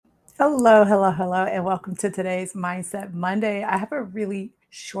Hello, hello, hello, and welcome to today's Mindset Monday. I have a really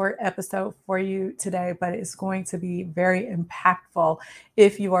short episode for you today, but it's going to be very impactful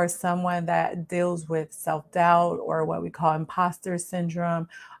if you are someone that deals with self doubt or what we call imposter syndrome,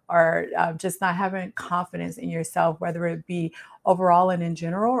 or just not having confidence in yourself, whether it be overall and in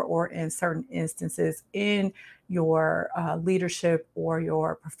general or in certain instances in your leadership or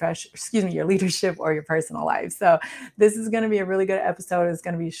your profession, excuse me, your leadership or your personal life. So, this is going to be a really good episode. It's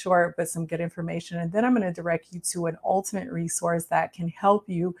going to be short, but some good information. And then I'm going to direct you to an ultimate resource that can help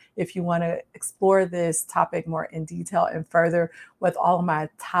you if you want to explore this topic more in detail and further with all of my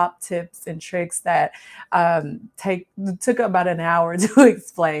top tips and tricks that took about an hour to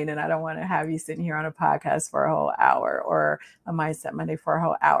explain. And I don't want to have you sitting here on a podcast for a whole hour or a Mindset Monday for a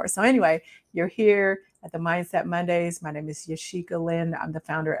whole hour. So anyway, you're here at the Mindset Mondays. My name is Yashika Lynn. I'm the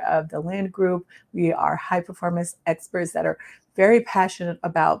founder of the Lynn Group. We are high performance experts that are very passionate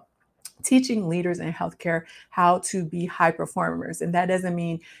about teaching leaders in healthcare how to be high performers. And that doesn't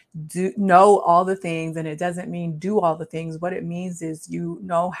mean know all the things, and it doesn't mean do all the things. What it means is you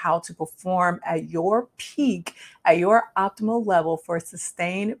know how to perform at your peak, at your optimal level for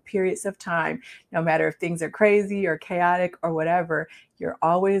sustained periods of time, no matter if things are crazy or chaotic or whatever. You're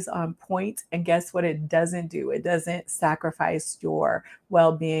always on point. And guess what? It doesn't do? It doesn't sacrifice your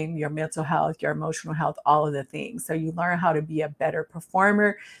well being, your mental health, your emotional health, all of the things. So you learn how to be a better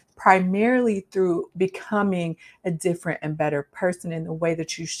performer primarily through becoming a different and better person in the way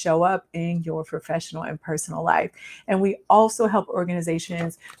that you show up in your professional and personal life. And we also help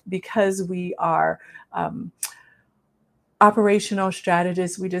organizations because we are operational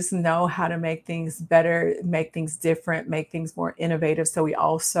strategists. We just know how to make things better, make things different, make things more innovative. So we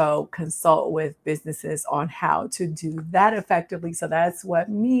also consult with businesses on how to do that effectively. So that's what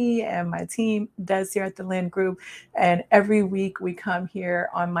me and my team does here at the Lynn Group. And every week we come here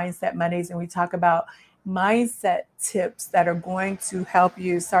on Mindset Mondays and we talk about mindset tips that are going to help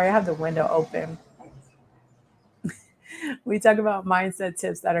you. Sorry, I have the window open. We talk about mindset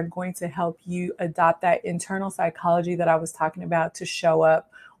tips that are going to help you adopt that internal psychology that I was talking about to show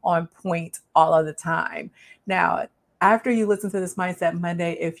up on point all of the time. Now, after you listen to this Mindset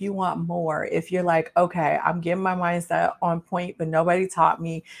Monday, if you want more, if you're like, okay, I'm getting my mindset on point, but nobody taught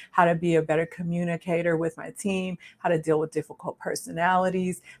me how to be a better communicator with my team, how to deal with difficult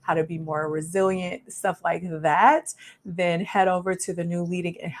personalities, how to be more resilient, stuff like that, then head over to the new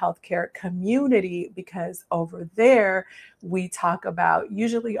Leading in Healthcare community, because over there, we talk about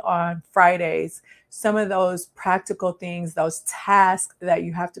usually on Fridays some of those practical things, those tasks that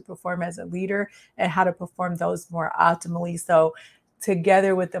you have to perform as a leader and how to perform those more optimally. So,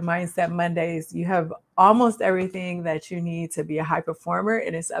 together with the Mindset Mondays, you have almost everything that you need to be a high performer,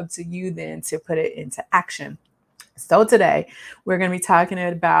 and it's up to you then to put it into action. So, today we're going to be talking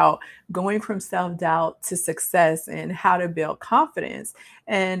about going from self doubt to success and how to build confidence.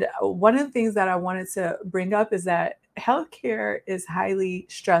 And one of the things that I wanted to bring up is that healthcare is highly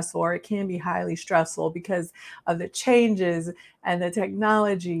stressful, or it can be highly stressful because of the changes and the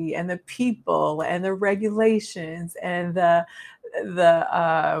technology and the people and the regulations and the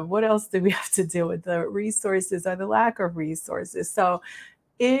what else do we have to deal with, the resources or the lack of resources. So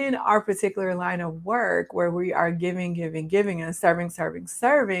in our particular line of work where we are giving, giving, giving, and serving, serving,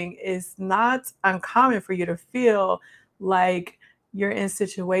 serving, it's not uncommon for you to feel like you're in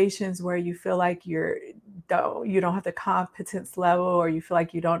situations where you feel like you don't have the competence level, or you feel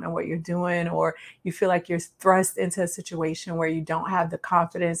like you don't know what you're doing, or you feel like you're thrust into a situation where you don't have the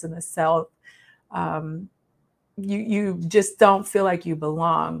confidence and the self. Um, you just don't feel like you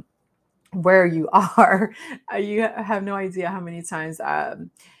belong where you are. You have no idea how many times,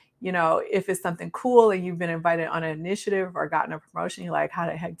 if it's something cool and you've been invited on an initiative or gotten a promotion, you're like, how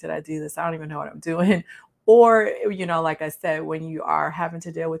the heck did I do this? I don't even know what I'm doing. Or, like I said, when you are having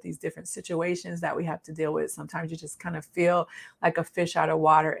to deal with these different situations that we have to deal with, sometimes you just kind of feel like a fish out of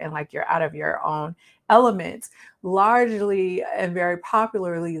water and like you're out of your own element. Largely and very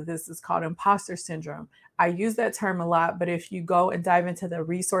popularly, this is called imposter syndrome. I use that term a lot, but if you go and dive into the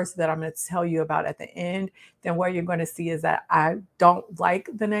resources that I'm going to tell you about at the end, then what you're going to see is that I don't like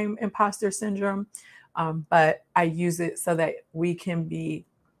the name imposter syndrome, but I use it so that we can be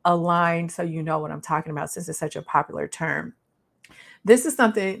aligned, so you know what I'm talking about, since it's such a popular term. This is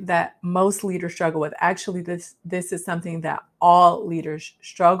something that most leaders struggle with. Actually, this is something that all leaders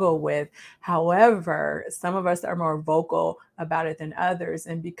struggle with. However, some of us are more vocal about it than others.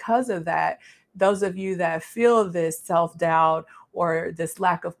 And because of that, those of you that feel this self-doubt or this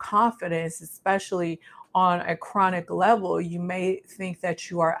lack of confidence, especially on a chronic level, you may think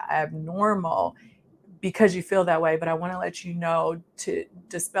that you are abnormal. because you feel that way, but I want to let you know to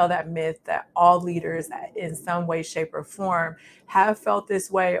dispel that myth that all leaders in some way, shape, or form have felt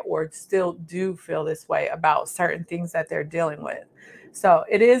this way or still do feel this way about certain things that they're dealing with. So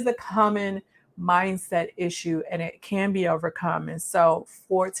it is a common mindset issue and it can be overcome. And so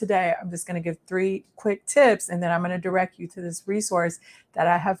for today, I'm just going to give 3 quick tips and then I'm going to direct you to this resource that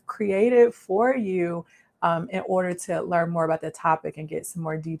I have created for you in order to learn more about the topic and get some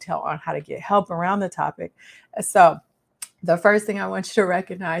more detail on how to get help around the topic. So, the first thing I want you to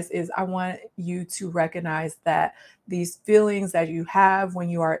recognize is I want you to recognize that these feelings that you have when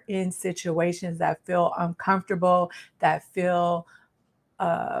you are in situations that feel uncomfortable, that feel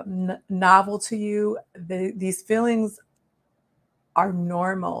novel to you, these feelings are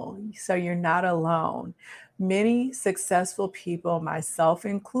normal. So you're not alone. Many successful people, myself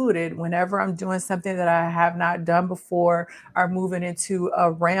included, whenever I'm doing something that I have not done before or moving into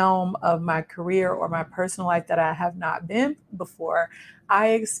a realm of my career or my personal life that I have not been before, I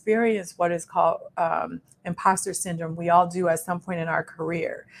experience what is called imposter syndrome. We all do at some point in our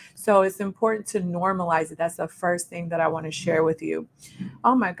career. So it's important to normalize it. That's the first thing that I want to share with you.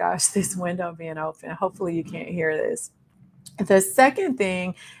 Oh my gosh, this window being open. Hopefully you can't hear this. The second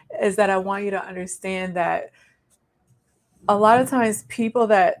thing is that I want you to understand that a lot of times people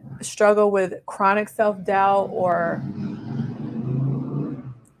that struggle with chronic self-doubt or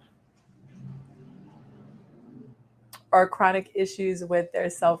chronic issues with their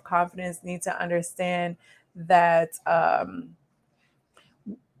self-confidence need to understand that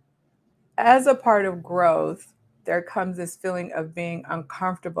as a part of growth, there comes this feeling of being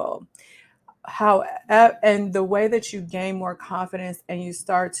uncomfortable. How and the way that you gain more confidence and you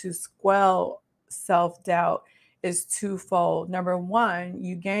start to squell self-doubt is twofold. Number one,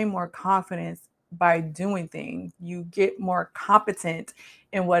 you gain more confidence by doing things. You get more competent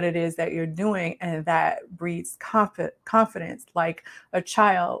in what it is that you're doing, and that breeds confidence. Like a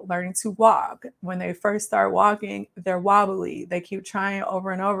child learning to walk. When they first start walking, they're wobbly. They keep trying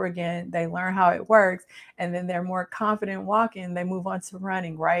over and over again. They learn how it works, and then they're more confident walking. They move on to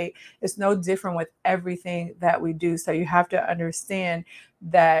running, right? It's no different with everything that we do. So you have to understand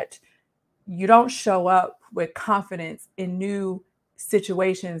that you don't show up with confidence in new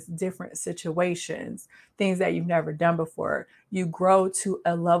situations, different situations, things that you've never done before. You grow to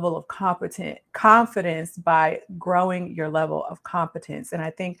a level of confidence by growing your level of competence. And I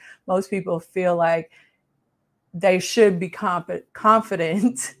think most people feel like they should be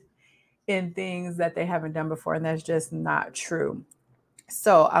confident in things that they haven't done before, and that's just not true.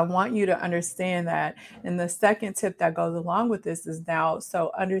 So I want you to understand that. And the second tip that goes along with this is now,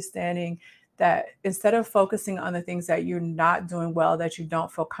 so understanding that instead of focusing on the things that you're not doing well, that you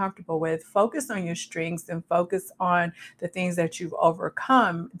don't feel comfortable with, focus on your strengths and focus on the things that you've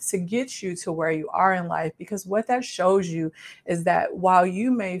overcome to get you to where you are in life. Because what that shows you is that while you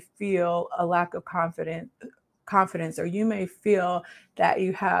may feel a lack of confidence, or you may feel that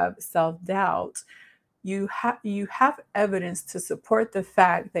you have self-doubt, you have evidence to support the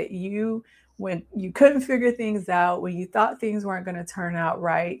fact that when you couldn't figure things out, when you thought things weren't going to turn out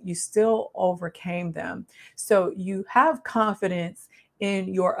right, you still overcame them. So you have confidence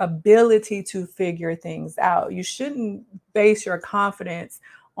in your ability to figure things out. You shouldn't base your confidence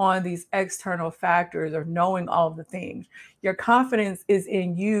on these external factors or knowing all of the things. Your confidence is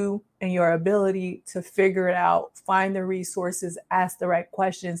in you and your ability to figure it out, find the resources, ask the right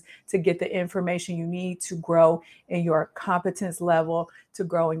questions to get the information you need to grow in your competence level, to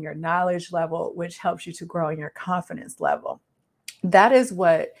grow in your knowledge level, which helps you to grow in your confidence level. That is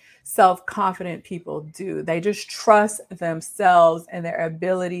what self-confident people do. They just trust themselves and their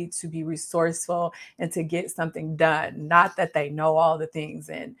ability to be resourceful and to get something done. Not that they know all the things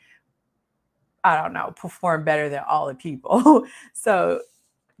and, I don't know, perform better than all the people. So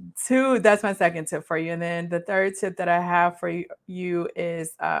that's my second tip for you. And then the third tip that I have for you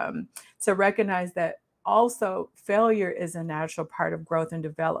is to recognize that also failure is a natural part of growth and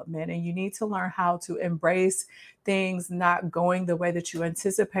development. And you need to learn how to embrace things not going the way that you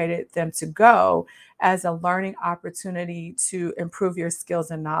anticipated them to go as a learning opportunity to improve your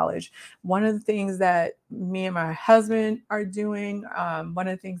skills and knowledge. One of the things that me and my husband are doing, one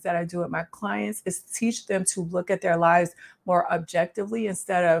of the things that I do with my clients is teach them to look at their lives more objectively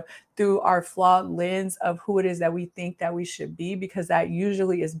instead of through our flawed lens of who it is that we think that we should be, because that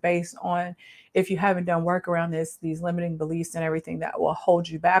usually is based on, if you haven't done work around these limiting beliefs and everything that will hold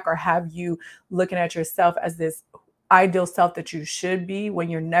you back or have you looking at yourself as this ideal self that you should be when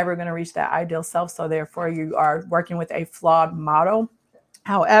you're never going to reach that ideal self. So therefore you are working with a flawed model.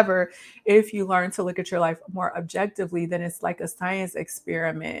 However, if you learn to look at your life more objectively, then it's like a science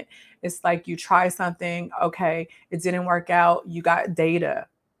experiment. It's like you try something, okay, it didn't work out, you got data.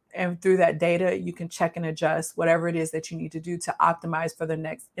 And through that data, you can check and adjust whatever it is that you need to do to optimize for the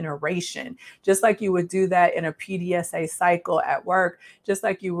next iteration. Just like you would do that in a PDSA cycle at work, just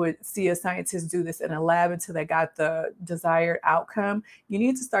like you would see a scientist do this in a lab until they got the desired outcome. You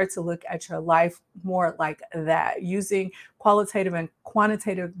need to start to look at your life more like that, using qualitative and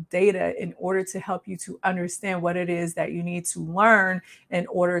quantitative data in order to help you to understand what it is that you need to learn in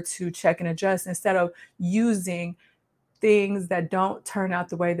order to check and adjust, instead of using things that don't turn out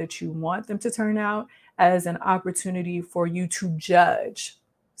the way that you want them to turn out as an opportunity for you to judge.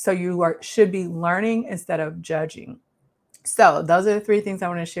 So should be learning instead of judging. So those are the three things I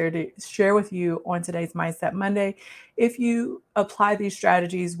want to share with you on today's Mindset Monday. If you apply these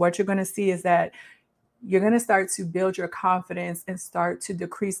strategies, what you're going to see is that you're going to start to build your confidence and start to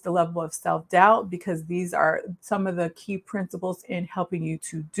decrease the level of self-doubt, because these are some of the key principles in helping you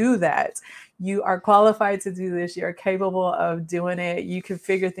to do that. You are qualified to do this. You're capable of doing it. You can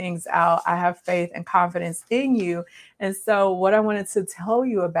figure things out. I have faith and confidence in you. And so what I wanted to tell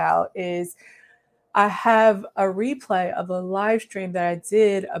you about is I have a replay of a live stream that I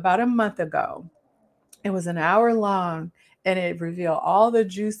did about a month ago. It was an hour long, and it revealed all the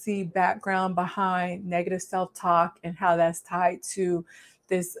juicy background behind negative self talk and how that's tied to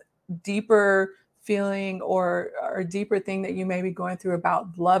this deeper feeling or deeper thing that you may be going through about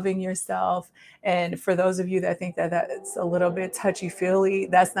loving yourself. And for those of you that think that that's a little bit touchy feely,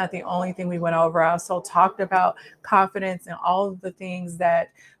 that's not the only thing we went over. I also talked about confidence and all of the things that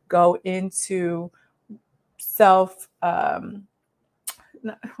go into self.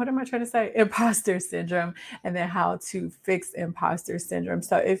 What am I trying to say? Imposter syndrome, and then how to fix imposter syndrome.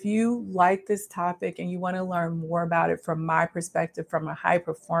 So, if you like this topic and you want to learn more about it from my perspective, from a high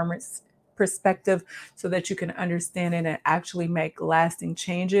performance perspective, so that you can understand it and actually make lasting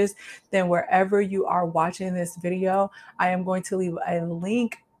changes, then wherever you are watching this video, I am going to leave a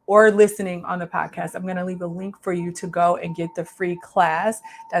link, or listening on the podcast, I'm going to leave a link for you to go and get the free class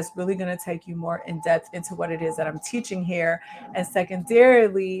that's really going to take you more in depth into what it is that I'm teaching here. And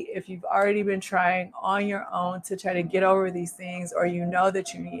secondarily, if you've already been trying on your own to try to get over these things, or you know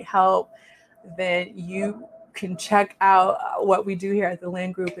that you need help, then you can check out what we do here at the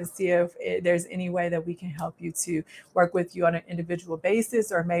Lynn Group and see if there's any way that we can help you to work with you on an individual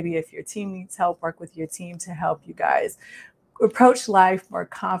basis, or maybe if your team needs help, work with your team to help you guys approach life more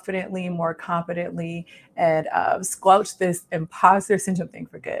confidently, more competently, and squelch this imposter syndrome thing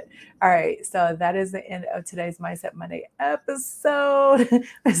for good. All right, so that is the end of today's Mindset Monday episode.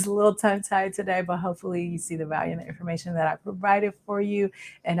 It's a little tongue tied today, but hopefully you see the value in the information that I provided for you.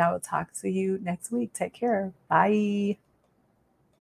 And I will talk to you next week. Take care. Bye.